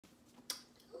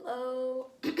Hello.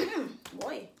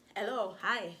 Boy. Hello.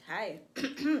 Hi. Hi.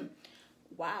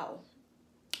 Wow.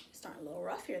 Starting a little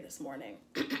rough here this morning.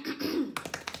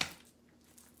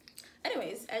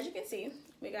 Anyways, as you can see,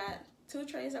 we got 2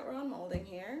 trays that we're unmolding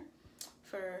here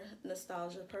for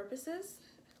nostalgia purposes.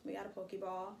 We got a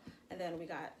Pokeball, and then we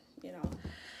got, you know,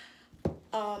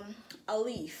 a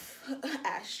leaf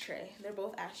ashtray. They're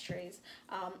both ashtrays.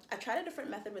 I tried a different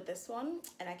method with this one,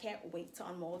 and I can't wait to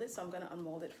unmold it, so I'm gonna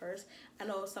unmold it first. I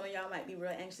know some of y'all might be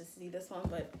really anxious to see this one,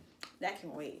 but that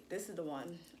can wait. This is the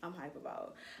one I'm hype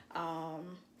about.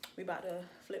 We about to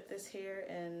flip this here,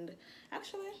 and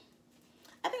actually,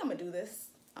 I think I'm gonna do this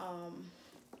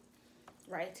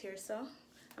right here. So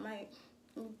I might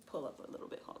pull up a little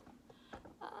bit. Hold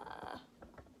on.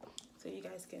 So you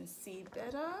guys can see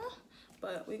better.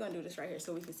 But we're gonna do this right here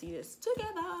so we can see this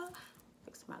together.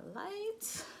 Fix my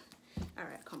light. All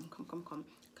right, come,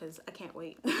 because I can't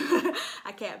wait.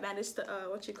 I can't manage to,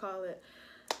 what you call it?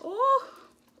 Oh,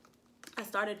 I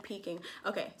started peeking.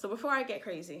 Okay, so before I get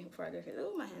crazy,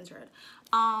 oh, my hand's red.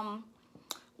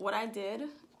 What I did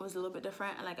was a little bit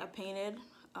different. And like I painted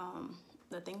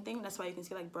the thing. That's why you can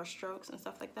see like brush strokes and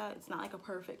stuff like that. It's not like a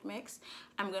perfect mix.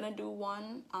 I'm gonna do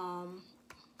one,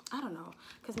 I don't know,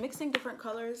 because mixing different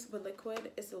colors with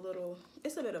liquid is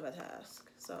it's a bit of a task.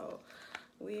 So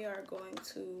we're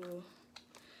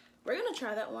gonna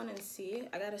try that one and see.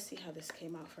 I gotta see how this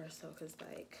came out first though, because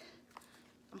like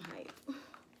I'm hype.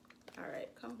 All right,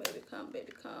 come baby,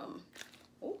 come.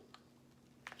 Oh,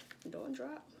 don't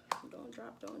drop.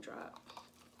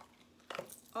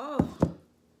 Oh,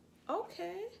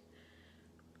 okay.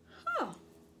 Huh.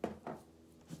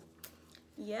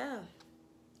 Yeah.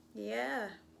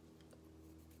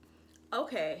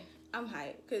 Okay, I'm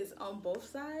hyped because on both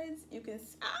sides you can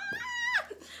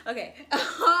okay.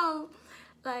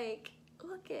 Like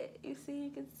look at you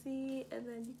can see, and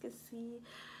then you can see.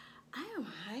 I am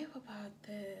hype about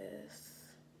this.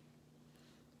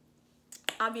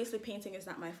 Obviously painting is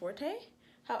not my forte.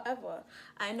 However,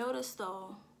 I noticed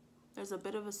though there's a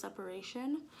bit of a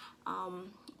separation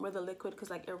where the liquid, because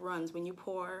like it runs when you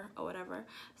pour or whatever.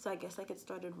 So I guess like it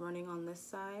started running on this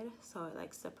side, so it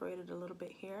like separated a little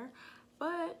bit here.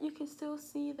 But you can still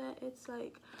see that it's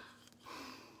like,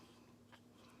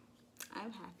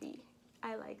 I'm happy.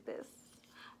 I like this.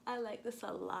 I like this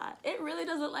a lot. It really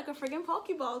does look like a friggin'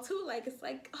 Pokeball too. Like it's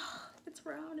like, oh, it's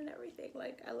round and everything.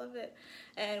 Like I love it.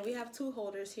 And we have 2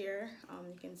 holders here.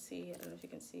 You can see, I don't know if you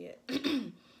can see it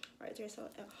right there. So,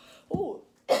 oh,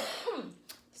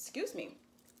 excuse me.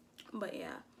 But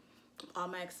yeah, all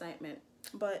my excitement.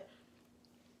 But,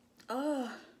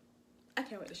 I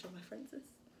can't wait to show my friends this.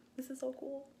 This is so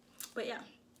cool. But yeah,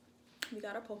 we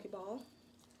got our Pokeball.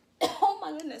 Oh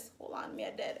my goodness, hold on, me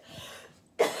a dead.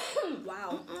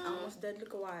 Wow, I almost dead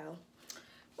like a while.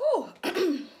 Oh,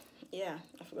 yeah,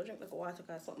 I forgot to drink like a water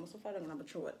because something so far I'm gonna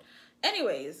chew it.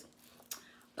 Anyways,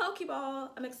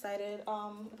 Pokeball, I'm excited.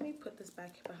 Let me put this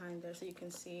back behind there so you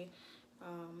can see.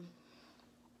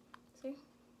 See?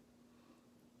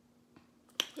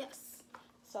 Yes.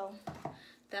 So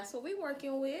that's what we're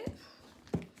working with.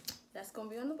 That's gonna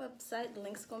be on the website. The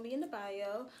link's gonna be in the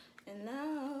bio. And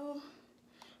now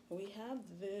we have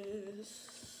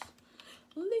this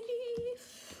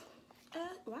leaf.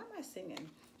 Why am I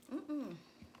singing?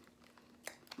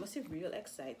 Must be real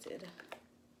excited.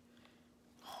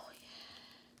 Oh yeah.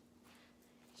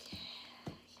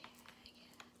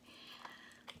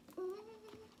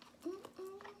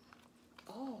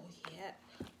 Oh yeah.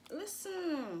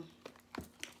 Listen.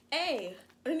 Hey,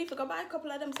 I need to go buy a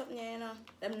couple of them something, you know.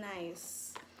 Them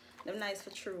nice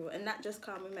for true, and not just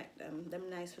call me make them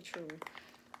nice for true.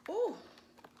 Oh,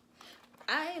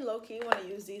 I low-key want to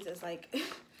use these as like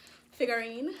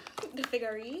figurine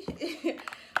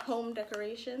home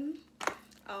decoration.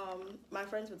 My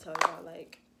friends would tell y'all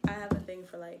like I have a thing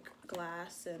for like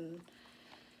glass and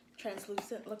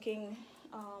translucent looking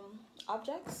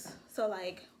objects, so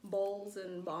like bowls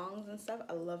and bongs and stuff.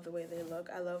 I love the way they look.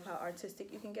 I love how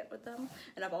artistic you can get with them,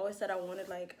 and I've always said I wanted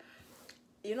like,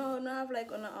 you know, now I've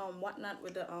like on the whatnot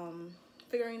with the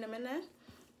figuring them in there.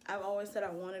 I've always said I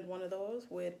wanted one of those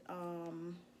with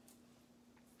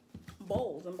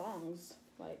bowls and bongs,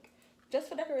 like just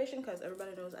for decoration, because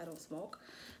everybody knows I don't smoke.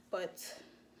 But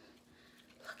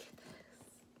look at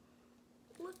this.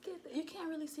 Look at that. You can't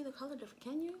really see the color difference,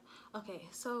 can you? Okay,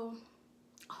 so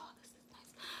oh, this is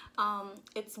nice.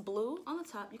 It's blue on the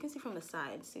top. You can see from the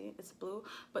side, see it's blue,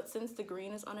 but since the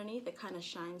green is underneath, it kind of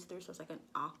shines through, so it's like an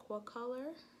aqua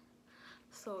color.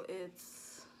 So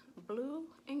it's blue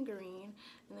and green,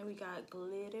 and then we got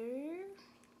glitter,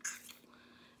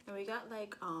 and we got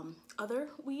like other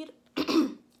weed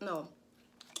no,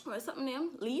 what's something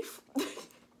named Leaf.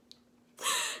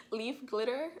 Leaf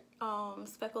glitter,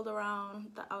 speckled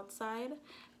around the outside,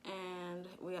 and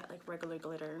we got like regular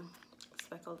glitter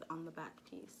speckled on the back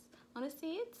piece. Wanna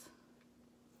see it?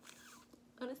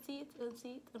 Wanna see it? Wanna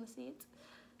see it? Wanna see it?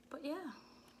 But yeah,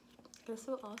 this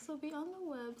will also be on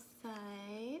the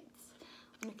website,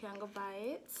 and you can go buy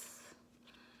it.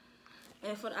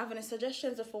 And if you have any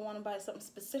suggestions, if you want to buy something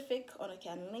specific, or you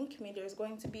can link me, there's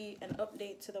going to be an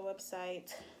update to the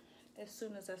website as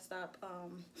soon as I stop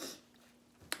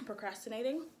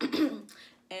procrastinating.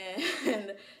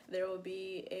 And there will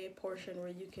be a portion where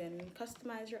you can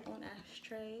customize your own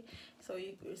ashtray. So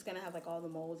it's gonna have like all the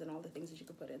molds and all the things that you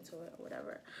could put into it or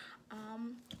whatever.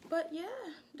 But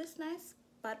yeah, this nice.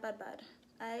 Bad.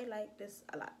 I like this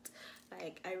a lot.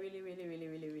 Like I really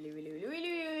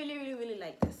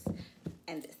like this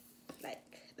and this.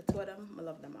 Like the two of them, I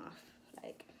love them off.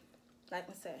 Like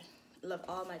I said, I love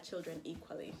all my children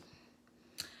equally.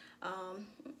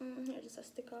 Here, just a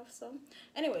stick off. So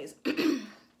anyways, thank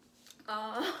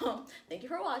you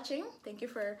for watching. Thank you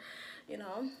for, you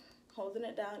know, holding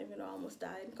it down, even though I almost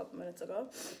died a couple minutes ago.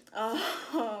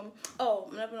 Oh,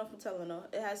 I'm never know if I'm telling you.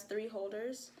 It has 3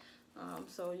 holders,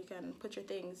 so you can put your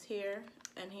things here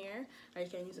and here, or you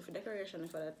can use it for decoration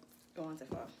if that you want it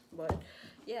for. But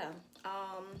yeah,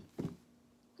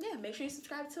 yeah, make sure you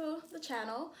subscribe to the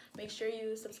channel. Make sure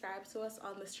you subscribe to us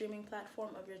on the streaming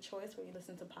platform of your choice where you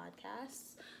listen to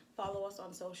podcasts. Follow us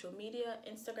on social media,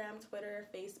 Instagram, Twitter,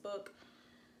 Facebook,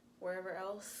 wherever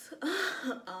else.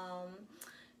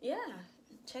 Yeah,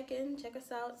 check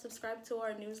us out. Subscribe to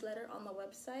our newsletter on the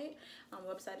website.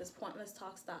 Website is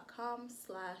pointlesstalks.com.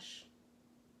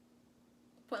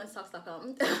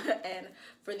 And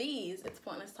for these, it's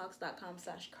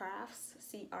pointlesstalks.com/crafts,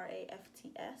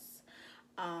 CRAFTS.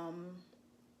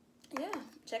 Yeah,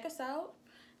 check us out,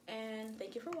 and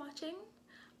thank you for watching.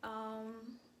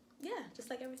 Yeah, just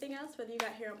like everything else, whether you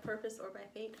got here on purpose or by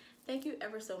fate, thank you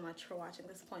ever so much for watching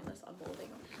this pointless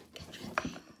unmolding. Get your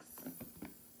things.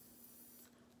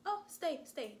 Oh, stay.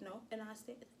 No, and I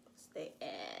stay.